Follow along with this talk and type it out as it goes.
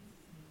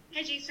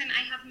Hi, Jason.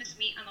 I have Miss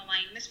Wheat on the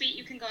line. Miss Wheat,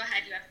 you can go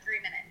ahead. You have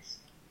 3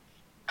 minutes.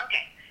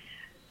 Okay.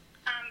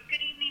 Good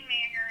evening,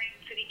 Mayor and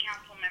City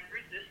Council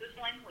members. This is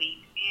Lynn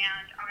Wheat,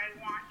 and I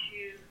want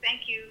to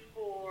thank you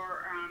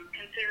for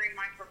considering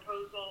my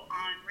proposal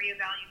on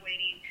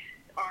reevaluating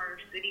our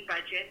city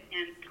budget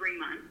in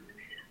 3 months.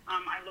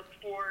 I look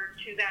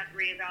forward to that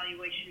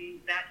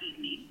reevaluation that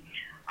evening.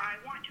 I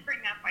want to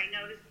bring up, I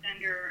noticed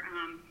under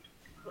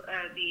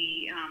the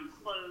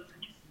closed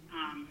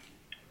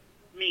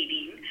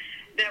meeting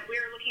that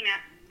we're looking at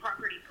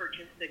property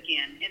purchase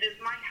again. It is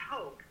my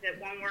hope that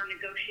when we're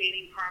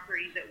negotiating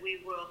property that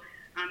we will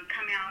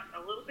come out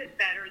a little bit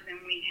better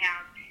than we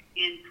have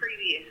in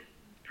previous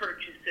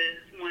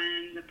purchases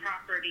when the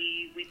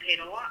property, we paid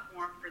a lot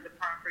more for the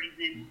property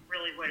than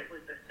really what it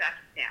was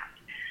assessed at.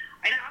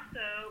 I'd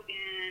also,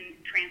 in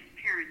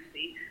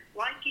transparency,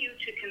 like you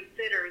to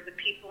consider the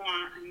people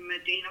on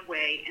Medina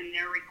Way and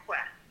their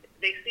requests.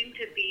 They seem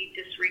to be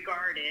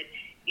disregarded,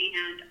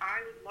 and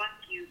I would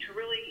like you to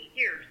really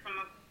hear some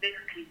of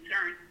their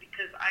concerns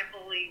because I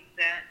believe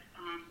that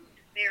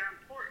they are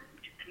important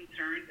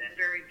concerns and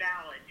very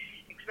valid,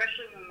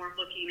 especially when we're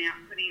looking at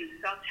putting a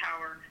cell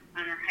tower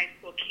on our high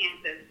school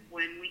campus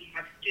when we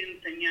have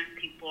students and young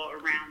people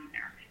around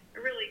there. I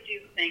really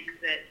do think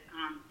that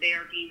they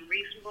are being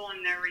reasonable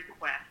in their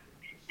requests,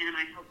 and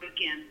I hope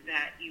again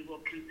that you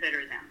will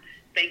consider them.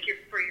 Thank you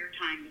for your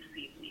time this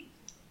evening.